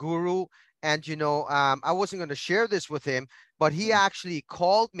fitness guru. And I wasn't going to share this with him, but he actually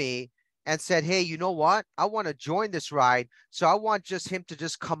called me and said, hey, you know what? I want to join this ride. So I want him to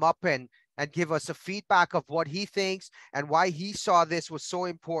just come up and give us a feedback of what he thinks and why he saw this was so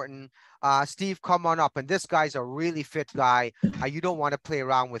important. Steve, come on up. And this guy's a really fit guy. You don't want to play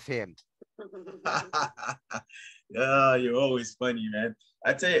around with him. Yeah, you're always funny, man.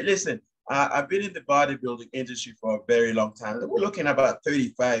 I tell you, listen, I've been in the bodybuilding industry for a very long time. We're looking at about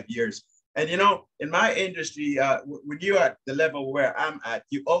 35 years. And, in my industry, when you're at the level where I'm at,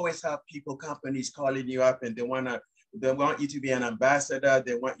 you always have companies calling you up and they want you to be an ambassador.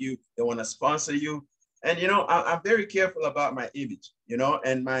 They want to sponsor you. And, I'm very careful about my image,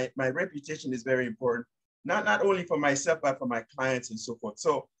 and my reputation is very important, not only for myself, but for my clients and so forth.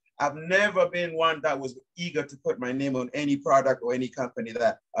 So I've never been one that was eager to put my name on any product or any company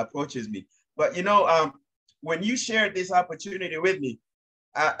that approaches me. But, when you shared this opportunity with me,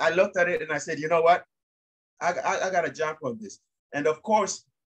 I looked at it and I said, you know what? I got to jump on this. And of course,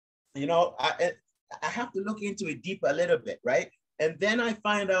 I have to look into it deeper a little bit, right? And then I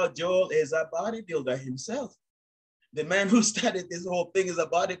find out Joel is a bodybuilder himself. The man who started this whole thing is a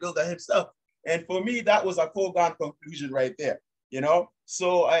bodybuilder himself. And for me, that was a foregone conclusion right there,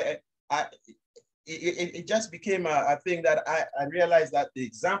 So it just became a thing that I realized that the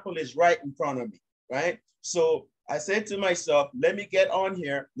example is right in front of me, right? So I said to myself, let me get on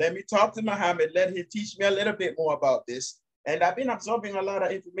here. Let me talk to Mohamed. Let him teach me a little bit more about this. And I've been absorbing a lot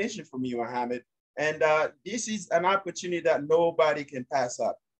of information from you, Mohamed. And this is an opportunity that nobody can pass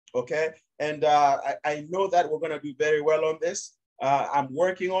up, okay? And I know that we're going to do very well on this. I'm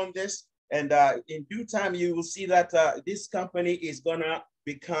working on this. And in due time, you will see that this company is going to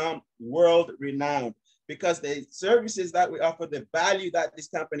become world renowned because the services that we offer, the value that this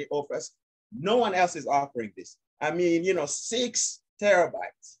company offers, no one else is offering this. I mean, 6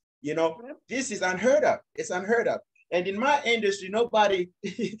 terabytes, this is unheard of. It's unheard of. And in my industry, nobody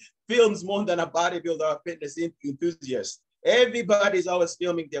films more than a bodybuilder or fitness enthusiast. Everybody's always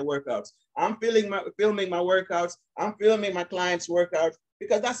filming their workouts. I'm filming my workouts. I'm filming my clients' workouts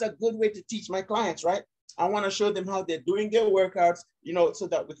because that's a good way to teach my clients, right? I want to show them how they're doing their workouts, so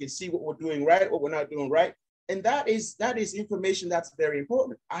that we can see what we're doing right, what we're not doing right. And that is information that's very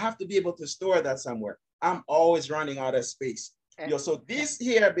important. I have to be able to store that somewhere. I'm always running out of space. So this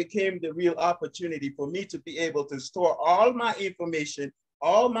here became the real opportunity for me to be able to store all my information,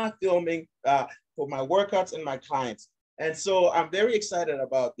 all my filming for my workouts and my clients. And so I'm very excited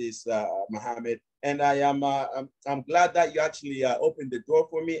about this, Mohamed. And I'm glad that you actually opened the door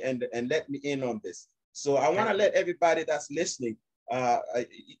for me and let me in on this. So I want to let everybody that's listening,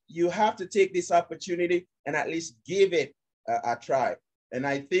 you have to take this opportunity and at least give it a try. And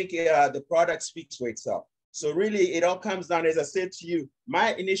I think the product speaks for itself. So really, it all comes down, as I said to you,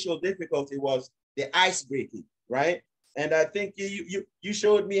 my initial difficulty was the ice breaking, right? And I think you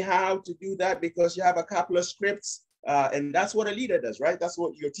showed me how to do that because you have a couple of scripts, and that's what a leader does, right? That's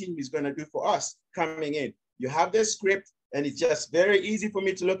what your team is going to do for us coming in. You have this script, and it's just very easy for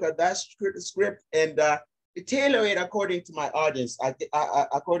me to look at that script and tailor it according to my audience,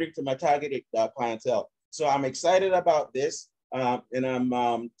 according to my targeted clientele. So I'm excited about this. And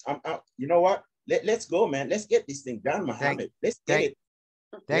I'm you know what? Let's go, man. Let's get this thing done, Mohamed. Let's get it.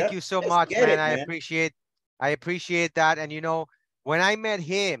 Thank you so much, man. I appreciate that. And when I met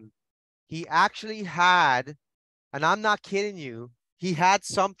him, he actually had, and I'm not kidding you, he had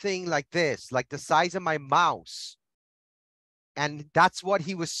something like this, like the size of my mouse. And that's what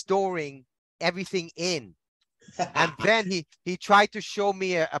he was storing everything in. And then he tried to show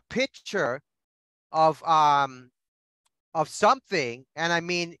me a picture of something. And I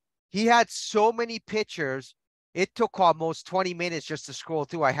mean, he had so many pictures. It took almost 20 minutes just to scroll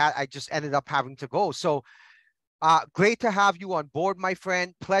through. I just ended up having to go. So great to have you on board, my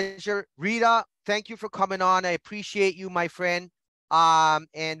friend. Pleasure. Rita, thank you for coming on. I appreciate you, my friend.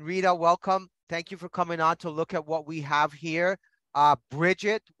 And Rita, welcome. Thank you for coming on to look at what we have here.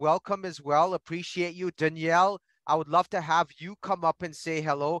 Bridget, welcome as well. Appreciate you. Danielle, I would love to have you come up and say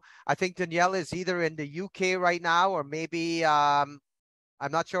hello. I think Danielle is either in the UK right now or maybe, I'm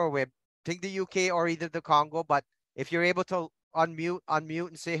not sure where. I think the UK or either the Congo, but if you're able to unmute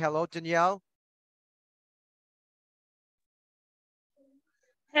and say hello, Danielle.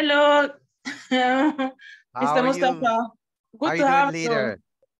 Hello, How Mr. are you? Mustafa. How Good are to you doing, have leader? you.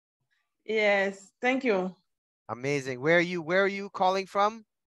 Yes, thank you. Amazing. Where are you calling from?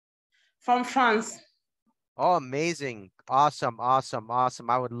 From France. Oh, amazing. Awesome, awesome, awesome.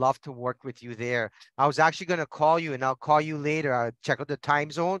 I would love to work with you there. I was actually going to call you and I'll call you later. I'll check out the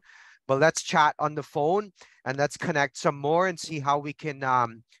time zone, but let's chat on the phone and let's connect some more and see how we can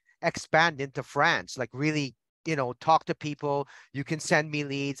expand into France. Like really, you know, talk to people. You can send me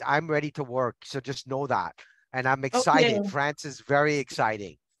leads. I'm ready to work. So just know that. And I'm excited. Okay. France is very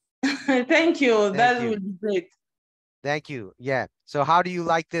exciting. Thank you. Thank That you. would be great. Thank you. Yeah. So how do you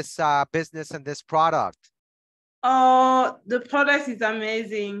like this business and this product? Oh, the product is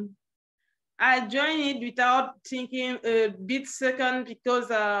amazing. I joined it without thinking a bit second because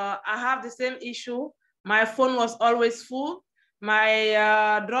I have the same issue. My phone was always full. My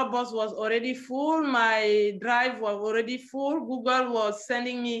Dropbox was already full. My drive was already full. Google was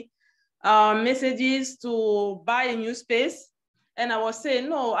sending me messages to buy a new space. And I was saying,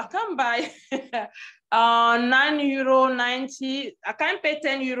 no, I can't buy €9.90. I can't pay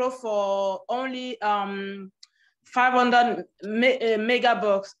 €10 for only 500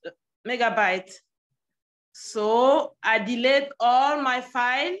 megabytes. So I delayed all my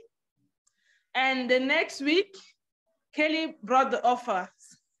file. And the next week, Kelly brought the offer.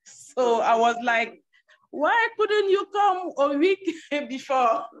 So I was like, why couldn't you come a week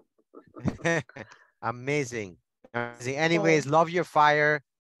before? Amazing. Amazing. Anyways, love your fire.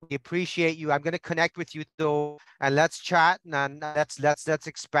 We appreciate you. I'm going to connect with you though, and let's chat and let's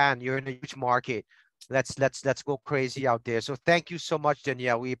expand. You're in a huge market. Let's go crazy out there. So thank you so much,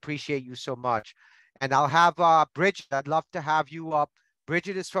 Danielle. We appreciate you so much. And I'll have Bridget. I'd love to have you up.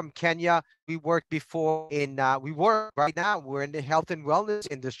 Bridget is from Kenya. We worked before in we work right now. We're in the health and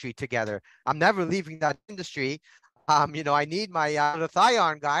wellness industry together. I'm never leaving that industry. You know, I need my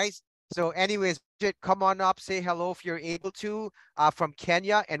glutathione, guys. So anyways, Bridget, come on up, say hello if you're able to, from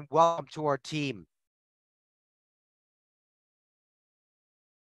Kenya, and welcome to our team.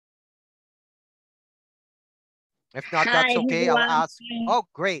 If not, Hi, that's okay. I'll everyone. ask. Oh,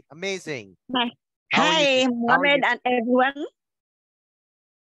 great. Amazing. Hi, How are you? Mohamed and everyone.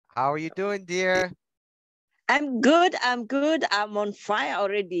 How are you doing, dear? I'm good. I'm good. I'm on fire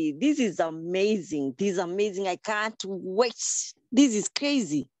already. This is amazing. This is amazing. I can't wait. This is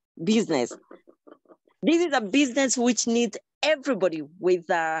crazy business. This is a business which needs everybody with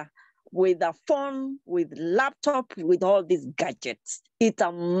a phone, with laptop, with all these gadgets. It's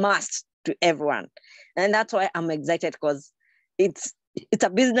a must to everyone. And that's why I'm excited, because it's a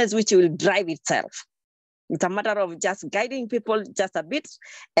business which will drive itself. It's a matter of just guiding people just a bit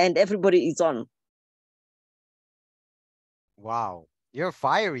and everybody is on. Wow. You're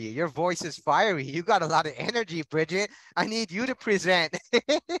fiery. Your voice is fiery. You got a lot of energy, Bridget. I need you to present.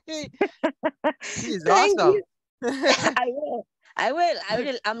 She's Thank awesome. you. I will.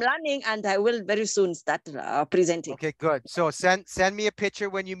 I'm learning, and I will very soon start presenting. Okay, good. So send me a picture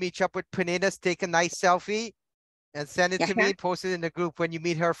when you meet up with Panitas. Take a nice selfie and send it to me. Post it in the group when you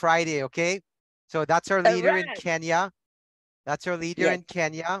meet her Friday, okay? So that's our leader in Kenya. That's our leader in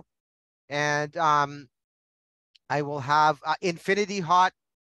Kenya. And I will have Infinity Hot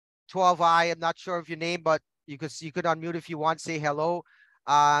 12i. I'm not sure of your name, but you could unmute if you want. Say hello.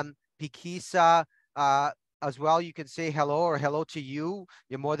 Pikisa as well. You can say hello or hello to you.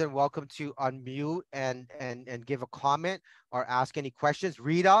 You're more than welcome to unmute and give a comment or ask any questions.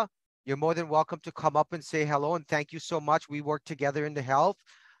 Rita, you're more than welcome to come up and say hello. And thank you so much. We work together in the health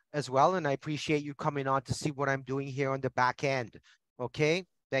as well. And I appreciate you coming on to see what I'm doing here on the back end. Okay.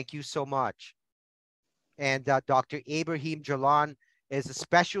 Thank you so much. And Dr. Ibrahim Jalan is a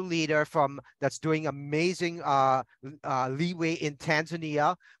special leader that's doing amazing leeway in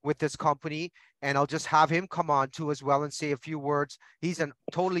Tanzania with this company. And I'll just have him come on too as well and say a few words. He's a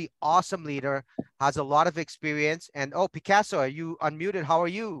totally awesome leader, has a lot of experience. And oh, Picasso, are you unmuted? How are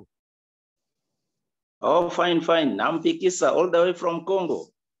you? Oh, fine. I'm Pikisa, all the way from Congo,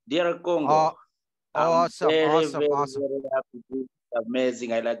 dear Congo. Awesome, very awesome. happy.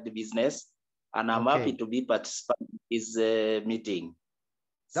 Amazing. I like the business, and I'm happy to be participating in this meeting.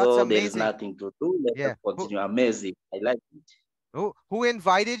 So there is nothing to do. Let's continue. Amazing. I like it. Who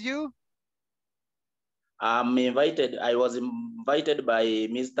invited you? I was invited by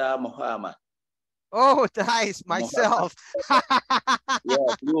Mr. Mohamed. Oh, nice. Myself. Yes,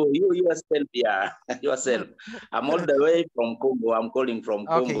 you yourself, yeah, yourself. I'm all the way from Congo. I'm calling from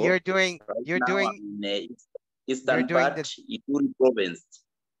Congo. Okay, you're doing I'm in eastern part, Ituri province.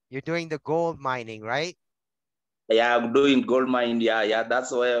 You're doing the gold mining, right? Yeah, I'm doing gold mine. Yeah.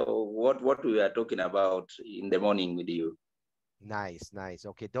 That's what we are talking about in the morning with you. Nice.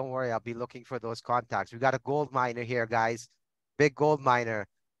 Okay, don't worry. I'll be looking for those contacts. We got a gold miner here, guys. Big gold miner.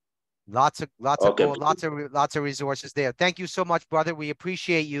 Lots of gold, lots of resources there. Thank you so much, brother. We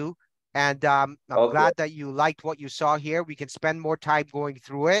appreciate you. And I'm glad that you liked what you saw here. We can spend more time going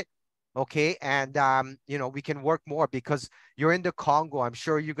through it. Okay. And you know, we can work more because you're in the Congo. I'm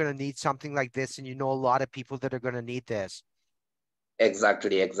sure you're gonna need something like this, and you know a lot of people that are gonna need this.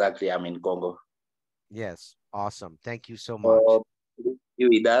 Exactly. I'm in Congo. Yes. Awesome. Thank you so much. You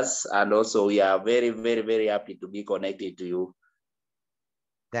with us, and also we are very, very, very happy to be connected to you.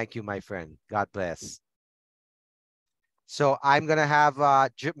 Thank you, my friend. God bless. So I'm going to have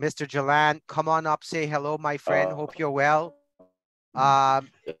Mr. Jalan come on up, say hello, my friend. Hope you're well.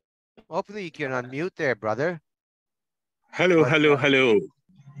 Hopefully you can unmute there, brother. Hello.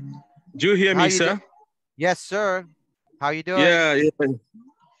 Do you hear me, sir? Yes, sir. How you doing?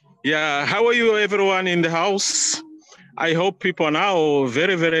 Yeah. How are you, everyone in the house? I hope people are now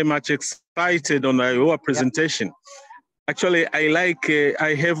very, very much excited on your presentation. Yep. Actually, I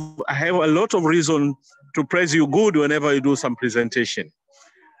have a lot of reason to praise you good whenever you do some presentation.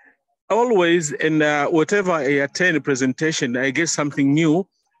 Always, and whatever I attend a presentation, I get something new.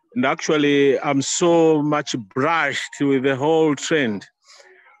 And actually, I'm so much brushed with the whole trend.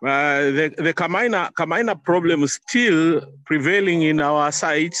 The Kamina problem still prevailing in our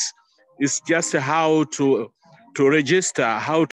sites is just how to register, how